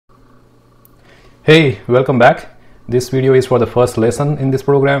Hey, welcome back. This video is for the first lesson in this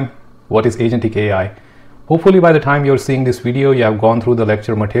program. What is Agentic AI? Hopefully by the time you're seeing this video, you have gone through the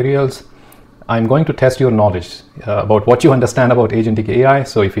lecture materials. I'm going to test your knowledge about what you understand about Agentic AI.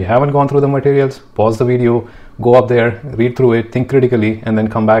 So if you haven't gone through the materials, pause the video, go up there, read through it, think critically, and then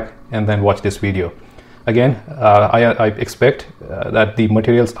come back and then watch this video. Again, I expect that the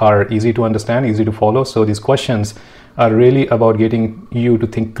materials are easy to understand, easy to follow. So these questions are really about getting you to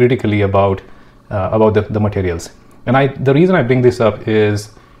think critically about the materials. And the reason I bring this up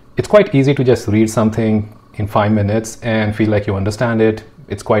is it's quite easy to just read something in 5 minutes and feel like you understand it.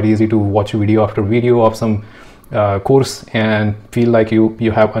 It's quite easy to watch video after video of some course and feel like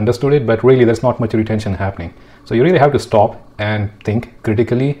you have understood it, but really there's not much retention happening. So you really have to stop and think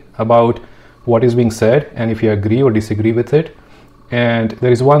critically about what is being said, and if you agree or disagree with it. And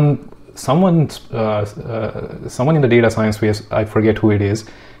there is someone in the data science space, I forget who it is,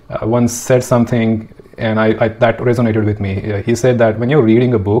 once said something, and that resonated with me. He said that when you're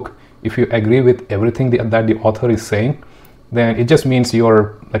reading a book, if you agree with everything that the author is saying, then it just means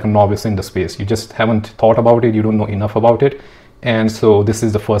you're like a novice in the space. You just haven't thought about it, you don't know enough about it, and so this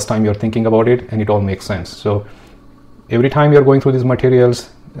is the first time you're thinking about it, and it all makes sense. So every time you're going through these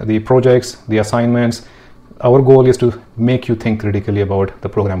materials, the projects, the assignments, our goal is to make you think critically about the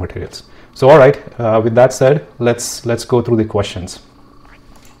program materials. So all right, with that said, let's go through the questions.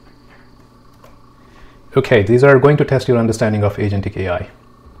 Okay, these are going to test your understanding of Agentic AI.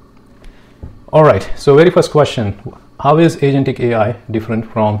 All right, so very first question, how is Agentic AI different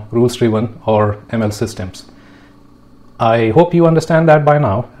from rules-driven or ML systems? I hope you understand that by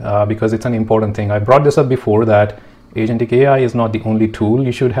now because it's an important thing. I brought this up before that Agentic AI is not the only tool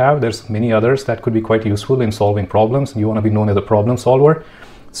you should have. There's many others that could be quite useful in solving problems. You want to be known as a problem solver.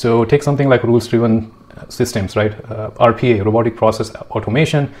 So take something like rules-driven systems, right? RPA, robotic process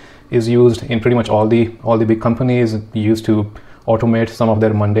automation, is used in pretty much all the big companies, used to automate some of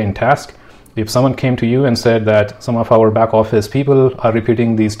their mundane tasks. If someone came to you and said that some of our back office people are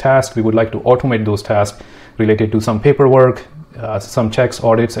repeating these tasks, we would like to automate those tasks related to some paperwork, some checks,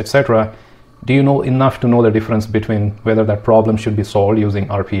 audits, etc. Do you know enough to know the difference between whether that problem should be solved using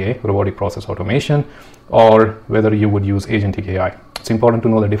RPA, robotic process automation, or whether you would use Agentic AI? It's important to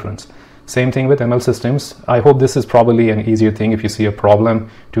know the difference. Same thing with ML systems. I hope this is probably an easier thing if you see a problem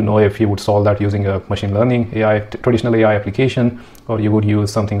to know if you would solve that using a machine learning AI, traditional AI application, or you would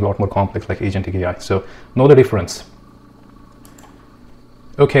use something a lot more complex like Agentic AI. So know the difference.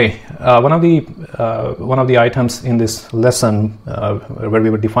 Okay, one of the items in this lesson where we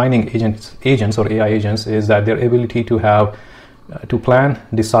were defining agents or AI agents is that their ability to have to plan,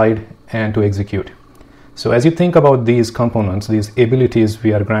 decide, and to execute. So as you think about these components, these abilities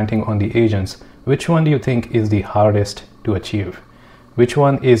we are granting on the agents, which one do you think is the hardest to achieve? Which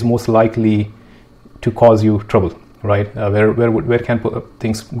one is most likely to cause you trouble, right? Where can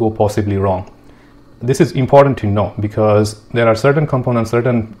things go possibly wrong? This is important to know because there are certain components,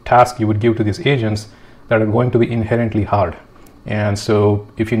 certain tasks you would give to these agents that are going to be inherently hard. And so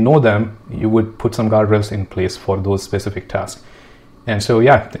if you know them, you would put some guardrails in place for those specific tasks. And so,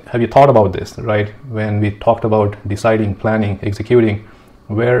 yeah, have you thought about this, right? When we talked about deciding, planning, executing,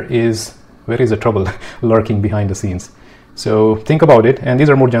 where is the trouble lurking behind the scenes? So think about it. And these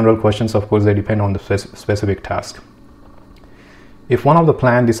are more general questions. Of course, they depend on the specific task. If one of the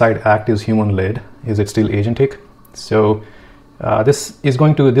plan, decide, act is human-led, is it still agentic? So this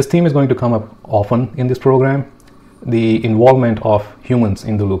theme is going to come up often in this program. The involvement of humans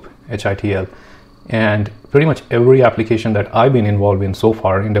in the loop, HITL. And pretty much every application that I've been involved in so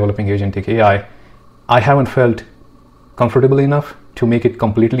far in developing Agentic AI, I haven't felt comfortable enough to make it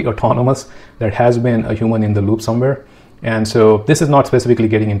completely autonomous. There has been a human in the loop somewhere. And so this is not specifically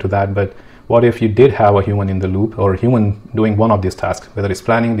getting into that, but what if you did have a human in the loop or a human doing one of these tasks, whether it's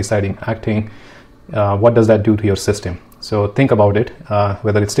planning, deciding, acting, what does that do to your system? So think about it,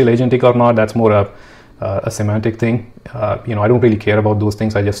 whether it's still agentic or not, that's more a semantic thing. I don't really care about those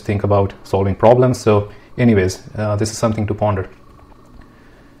things. I just think about solving problems. So anyways, this is something to ponder.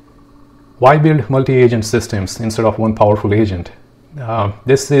 Why build multi-agent systems instead of one powerful agent?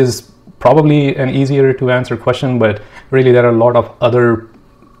 This is probably an easier to answer question, but really there are a lot of other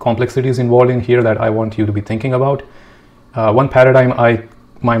complexities involved in here that I want you to be thinking about. One paradigm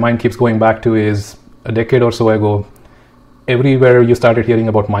my mind keeps going back to is a decade or so ago. Everywhere you started hearing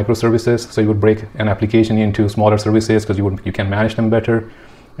about microservices, so you would break an application into smaller services because you can manage them better,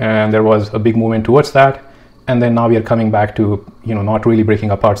 and there was a big movement towards that. And then now we are coming back to not really breaking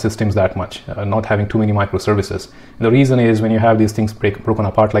apart systems that much, not having too many microservices. And the reason is when you have these things broken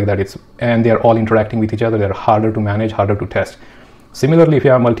apart like that, and they are all interacting with each other, they're harder to manage, harder to test. Similarly, if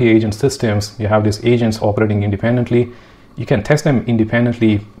you have multi-agent systems, you have these agents operating independently. You can test them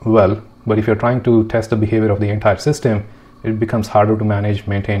independently well, but if you're trying to test the behavior of the entire system, it becomes harder to manage,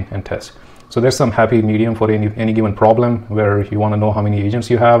 maintain, and test. So there's some happy medium for any given problem where you want to know how many agents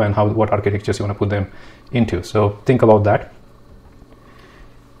you have and what architectures you want to put them into. So think about that,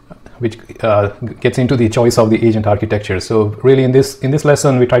 which gets into the choice of the agent architecture. So really in this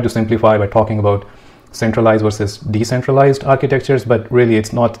lesson, we try to simplify by talking about centralized versus decentralized architectures, but really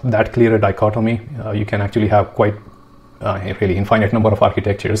it's not that clear a dichotomy. You can actually have quite a really infinite number of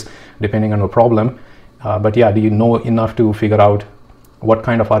architectures depending on the problem. But yeah, do you know enough to figure out what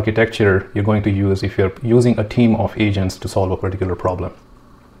kind of architecture you're going to use if you're using a team of agents to solve a particular problem?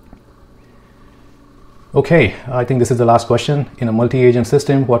 Okay, I think this is the last question. In a multi-agent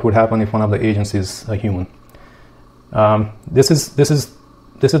system, what would happen if one of the agents is a human? This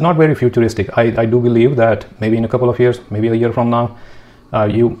is not very futuristic. I do believe that maybe in a couple of years, maybe a year from now,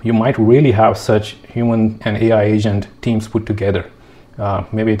 you might really have such human and AI agent teams put together.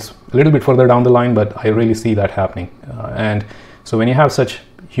 Maybe it's a little bit further down the line, but I really see that happening. And so when you have such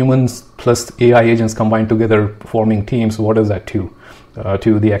humans plus AI agents combined together forming teams, what does that do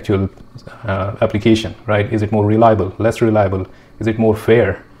to the actual application, right? Is it more reliable, less reliable? Is it more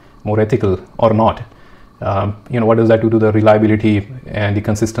fair, more ethical, or not? What does that do to the reliability and the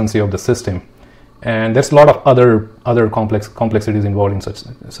consistency of the system? And there's a lot of other complexities involved in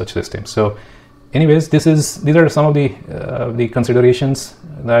such systems. So anyways, these are some of the considerations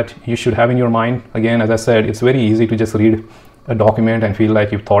that you should have in your mind. Again, as I said, it's very easy to just read a document and feel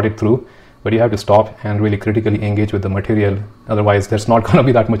like you've thought it through, but you have to stop and really critically engage with the material. Otherwise, there's not going to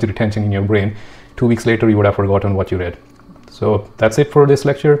be that much retention in your brain. 2 weeks later, you would have forgotten what you read. So that's it for this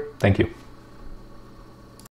lecture. Thank you.